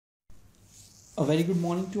A very good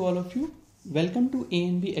morning to all of you. Welcome to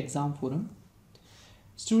A&B Exam Forum.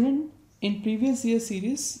 Student, in previous year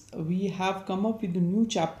series, we have come up with a new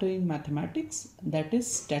chapter in mathematics, that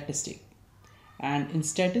is statistic. And in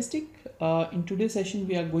statistic, in today's session,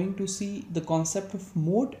 we are going to see the concept of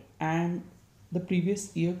mode and the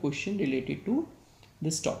previous year question related to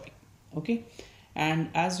this topic. Okay. And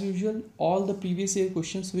as usual, all the previous year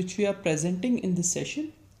questions which we are presenting in this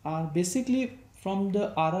session are basically from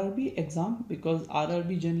the RRB exam, because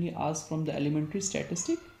RRB generally asks from the elementary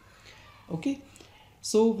statistic. Okay,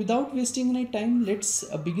 so without wasting any time, let's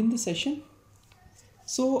begin the session.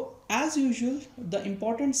 So as usual, the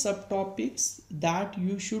important subtopics that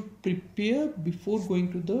you should prepare before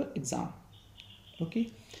going to the exam.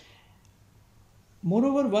 Okay,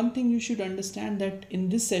 moreover, one thing you should understand that in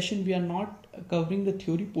this session we are not covering the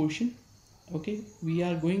theory portion. Okay, we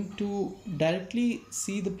are going to directly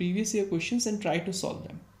see the previous year questions and try to solve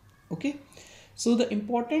them. Okay, so the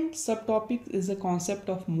important subtopic is the concept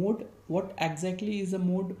of mode. What exactly is a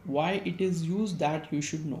mode, why it is used, that you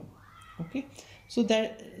should know. Okay, so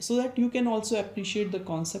that you can also appreciate the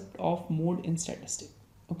concept of mode in statistics.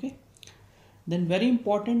 Okay, then very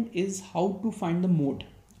important is how to find the mode.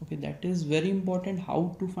 Okay, that is very important,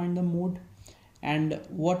 how to find the mode and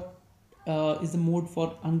what is the mode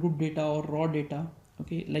for ungrouped data or raw data.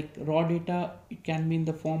 Okay, like raw data, it can be in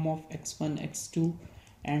the form of x1, x2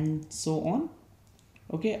 and so on.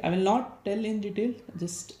 Okay, I will not tell in detail,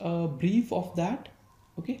 just a brief of that.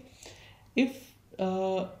 Okay, if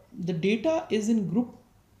the data is in group,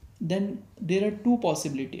 then there are two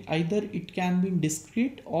possibilities. Either it can be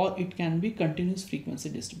discrete or it can be continuous frequency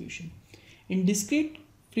distribution. In discrete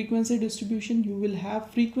frequency distribution, you will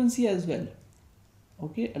have frequency as well.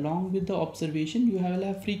 Okay, along with the observation, you will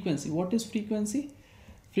have frequency. What is frequency?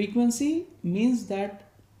 Frequency means that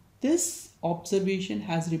this observation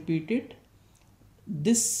has repeated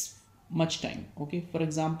this much time. Okay, for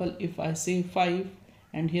example, if I say 5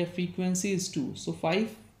 and here frequency is 2, so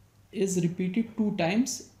 5 is repeated 2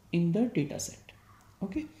 times in the data set.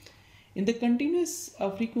 Okay, in the continuous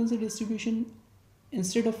frequency distribution,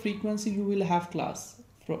 instead of frequency you will have class.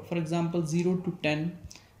 For example, 0 to 10,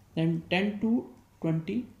 then 10 to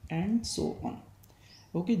 20 and so on.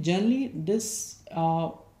 Okay, generally this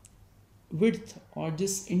width or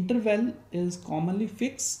this interval is commonly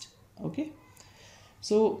fixed. Okay,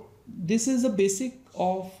 so this is the basic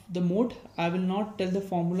of the mode. I will not tell the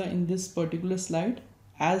formula in this particular slide.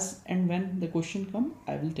 As and when the question come,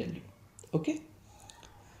 I will tell you. Okay,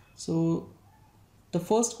 so the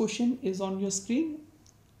first question is on your screen.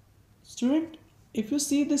 Student, if you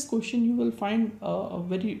see this question, you will find a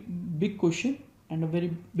very big question and a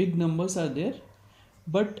very big numbers are there,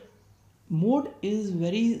 but mode is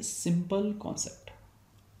very simple concept.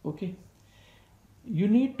 Okay, you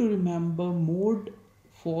need to remember mode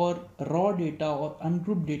for raw data or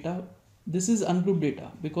ungrouped data. This is ungrouped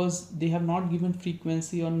data because they have not given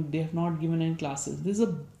frequency or they have not given any classes. This is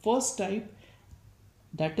a first type,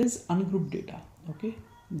 that is ungrouped data. Okay,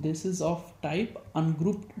 this is of type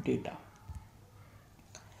ungrouped data.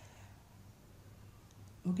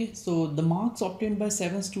 Okay, so the marks obtained by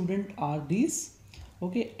 7 students are these.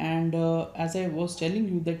 Okay, and as I was telling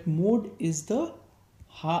you that mode is the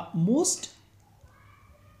most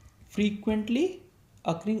frequently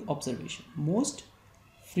occurring observation. Most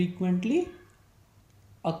frequently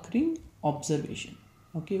occurring observation.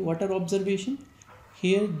 Okay, what are observation?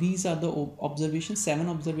 Here these are the observations, 7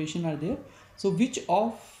 observations are there. So which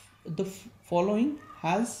of the following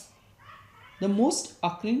has the most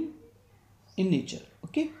occurring in nature?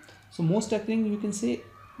 Okay, so most occurring, you can say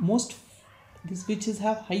most, this which is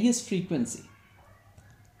have highest frequency.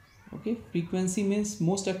 Okay, frequency means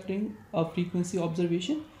most occurring frequency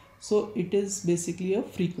observation, so it is basically a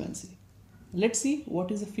frequency. Let's see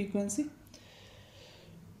what is a frequency.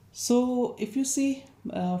 So if you see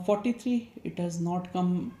 43, it has not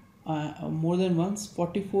come more than once.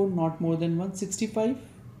 44, not more than once. 65,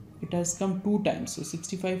 it has come 2 times, so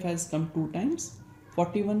 65 has come 2 times.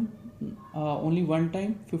 41 only 1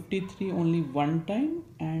 time, 53 only 1 time,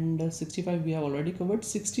 and 65 we have already covered.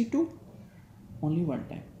 62 only 1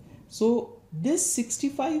 time. So this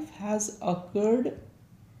 65 has occurred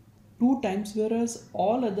 2 times, whereas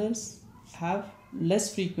all others have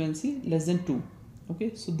less frequency, less than 2.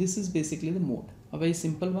 Okay, so this is basically the mode, a very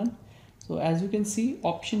simple one. So as you can see,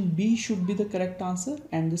 option B should be the correct answer,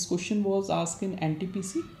 and this question was asked in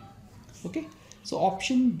NTPC. Okay, so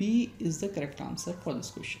option B is the correct answer for this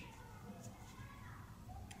question.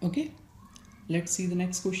 Okay, let's see the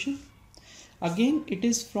next question. Again, it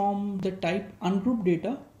is from the type ungrouped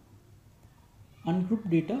data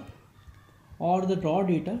or the raw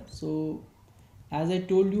data. So as I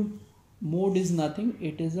told you, mode is nothing,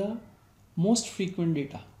 it is a most frequent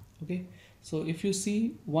data. Okay, so if you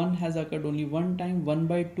see 1 has occurred only one time, 1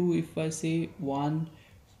 by 2, if I say 1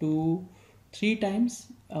 2 3 times,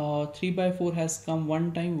 3 by 4 has come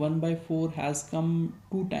one time, 1 by 4 has come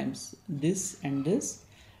two times, this and this,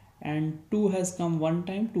 and 2 has come one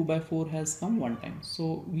time, 2 by 4 has come one time.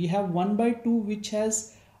 So we have 1 by 2 which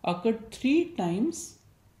has occurred three times,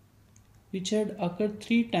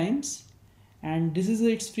 and this is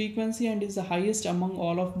its frequency and is the highest among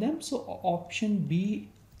all of them. So option B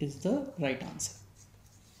is the right answer.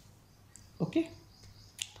 Okay,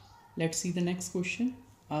 let's see the next question.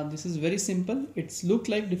 This is very simple. It's look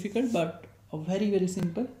like difficult, but very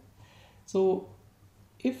simple. So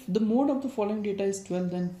if the mode of the following data is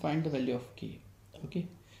 12, then find the value of k. Okay,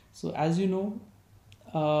 so as you know,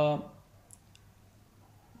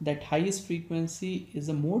 that highest frequency is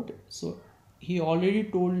a mode. So he already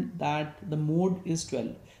told that the mode is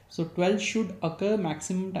 12. So 12 should occur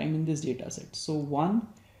maximum time in this data set. So 1,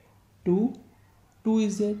 2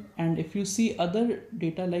 is there, and if you see other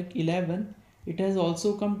data like 11, it has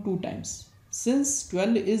also come two times. Since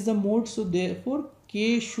 12 is the mode, so therefore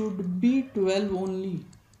k should be 12 only.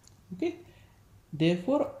 Okay,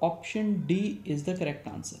 therefore option D is the correct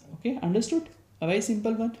answer. Okay, understood? A very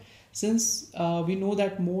simple one. Since we know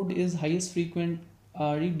that mode is highest frequent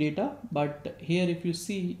read data, but here if you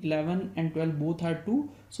see 11 and 12 both are 2,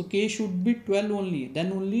 so k should be 12 only,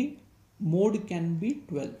 then only mode can be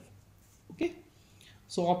 12. Okay,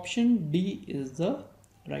 so option D is the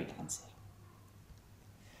right answer.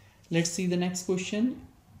 Let's see the next question.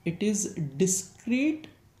 It is discrete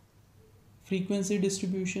frequency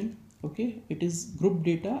distribution. Okay, it is group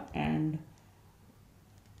data and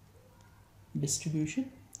distribution.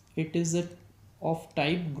 It is of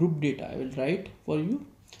type group data. I will write for you.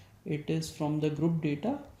 It is from the group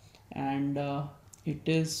data, and it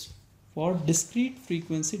is for discrete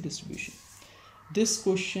frequency distribution. This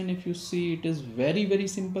question, if you see, it is very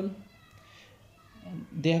simple.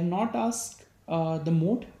 They have not asked the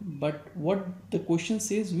mode, but what the question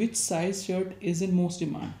says, which size shirt is in most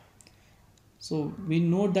demand. So we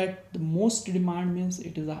know that the most demand means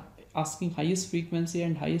it is asking highest frequency,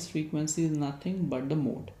 and highest frequency is nothing but the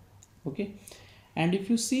mode. Okay, and if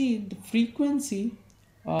you see the frequency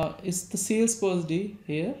is the sales per day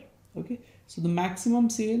here. Okay, so the maximum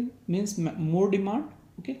sale means more demand.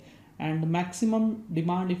 Okay, and the maximum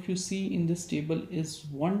demand, if you see in this table, is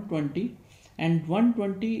 120, and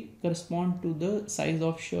 120 correspond to the size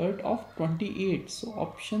of shirt of 28. So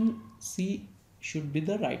option C should be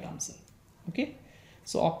the right answer. Okay,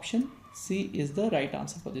 so option C is the right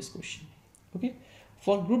answer for this question. Okay,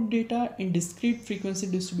 for group data in discrete frequency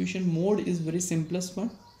distribution, mode is very simplest one.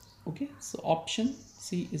 Okay, so option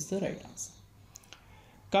C is the right answer.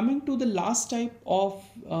 Coming to the last type of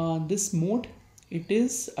this mode, it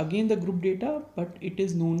is again the group data, but it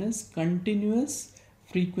is known as continuous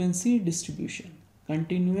frequency distribution.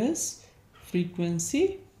 Continuous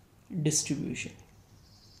frequency distribution.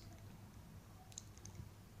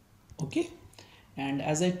 Okay, and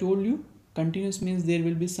as I told you, continuous means there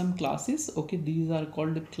will be some classes. Okay, these are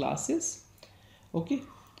called the classes. Okay,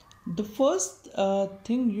 the first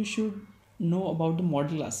thing you should know about the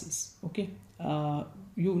model classes. Okay,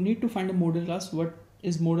 you need to find a model class. What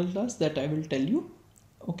is model class? That I will tell you.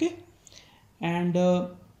 Okay, and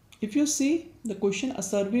if you see the question, a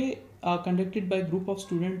survey conducted by a group of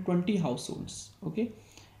students, 20 households. Okay,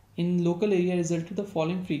 in local area resulted the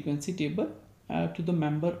following frequency table to the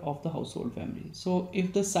member of the household family. So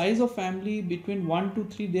if the size of family between 1 to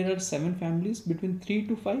 3, there are 7 families, between 3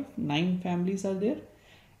 to 5, 9 families are there,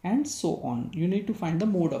 and so on. You need to find the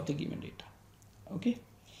mode of the given data. Okay,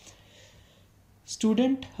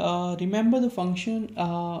 student, remember the function,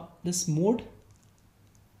 this mode.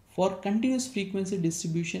 For continuous frequency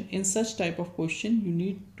distribution in such type of question, you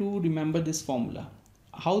need to remember this formula.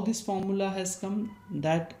 How this formula has come,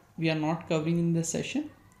 that we are not covering in this session.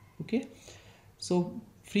 Okay, so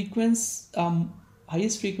frequency,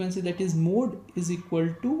 highest frequency, that is mode, is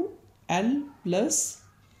equal to L plus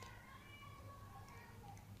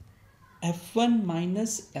F1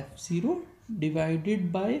 minus F0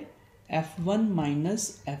 divided by F1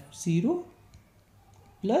 minus F0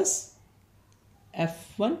 plus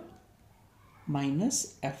F1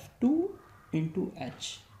 minus F2 into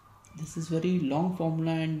H. This is very long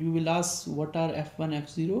formula, and you will ask what are F1,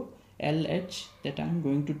 F0, LH, that I am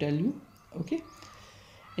going to tell you. Okay,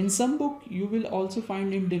 in some book you will also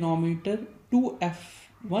find in denominator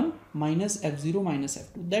 2F1 minus F0 minus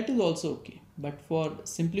F2. That is also okay, but for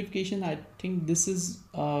simplification I think this is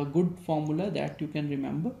a good formula that you can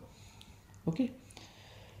remember. Okay,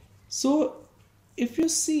 so if you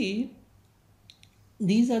see,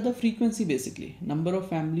 these are the frequency basically. Number of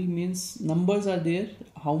family means numbers are there,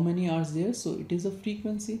 how many are there, so it is a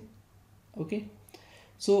frequency. Okay,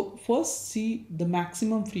 so first see the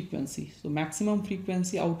maximum frequency. So maximum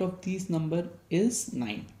frequency out of these number is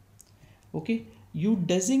 9. Okay, you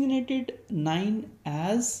designated 9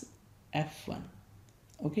 as F1.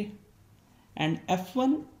 Okay, and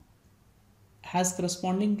F1 has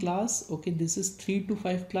corresponding class. Okay, this is 3 to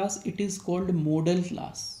 5 class. It is called model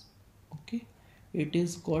class. Okay, it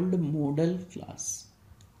is called model class.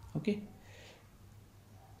 Okay,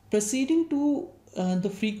 proceeding to the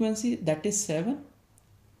frequency, that is 7,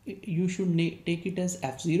 you should take it as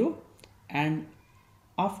F0, and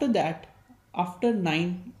after that, after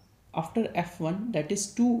 9, after F1, that is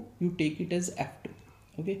 2, you take it as F2.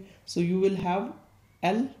 Okay, so you will have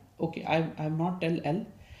L. Okay, I have not tell L.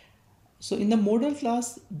 So in the model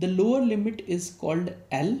class, the lower limit is called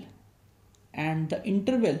L, and the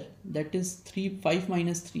interval, that is 5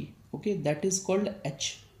 minus 3, okay, that is called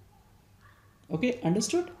H. Okay,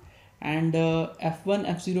 understood? And F1,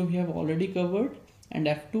 F0 we have already covered, and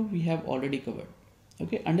F2 we have already covered.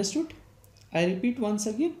 Okay, understood? I repeat once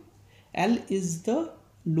again, L is the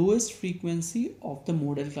lowest frequency of the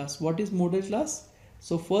model class. What is model class?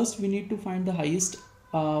 So first we need to find the highest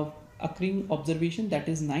occurring observation, that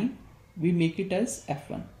is 9. We make it as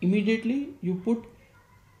F1. Immediately you put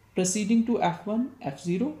proceeding to F1,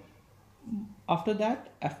 F0, after that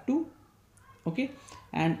F2. Okay,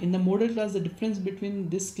 and in the model class, the difference between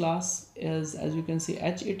this class is, as you can see,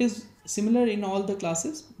 H. It is similar in all the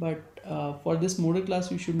classes, but for this model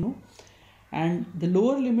class you should know, and the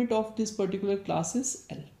lower limit of this particular class is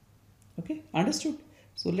L. Okay, understood?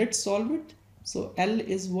 So let's solve it. So L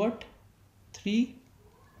is what? 3,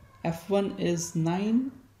 F1 is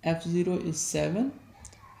 9, F0 is 7,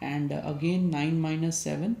 and again 9 minus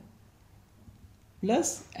 7,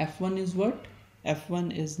 plus F1 is what?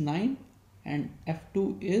 F1 is 9, and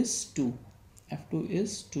F2 is 2. F2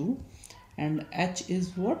 is 2, and H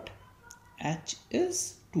is what? H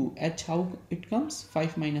is 2. H, how it comes?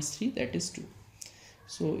 5 minus 3, that is 2.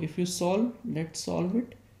 So if you solve, let's solve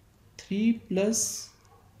it. 3 plus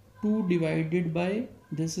 2 divided by,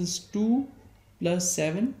 this is 2 plus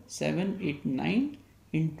 7, 7, 8, 9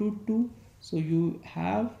 into 2. So you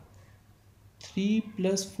have 3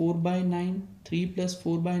 plus 4 by 9. 3 plus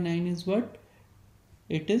 4 by 9 is what?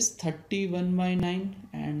 It is 31 by 9,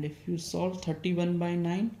 and if you solve 31 by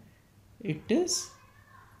 9, it is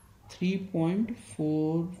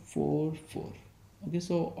 3.444. Okay,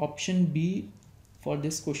 so option B for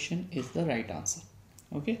this question is the right answer.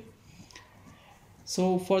 Okay,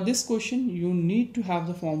 so for this question you need to have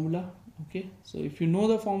the formula. Okay, so if you know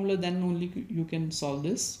the formula, then only you can solve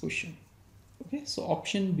this question. Okay, so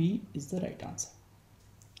option B is the right answer.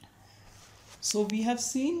 So we have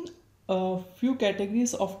seen a few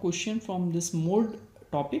categories of question from this mode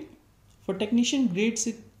topic. For technician grade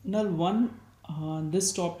signal 1,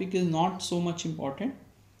 this topic is not so much important.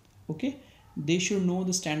 Okay, they should know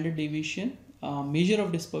the standard deviation, measure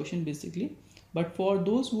of dispersion basically. But for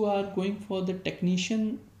those who are going for the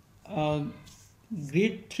technician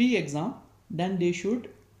grade 3 exam, then they should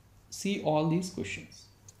see all these questions.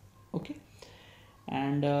 Okay,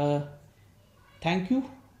 and thank you.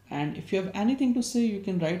 And if you have anything to say, you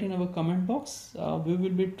can write in our comment box. We will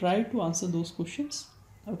be trying to answer those questions.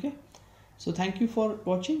 Okay, so thank you for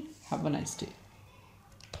watching. Have a nice day.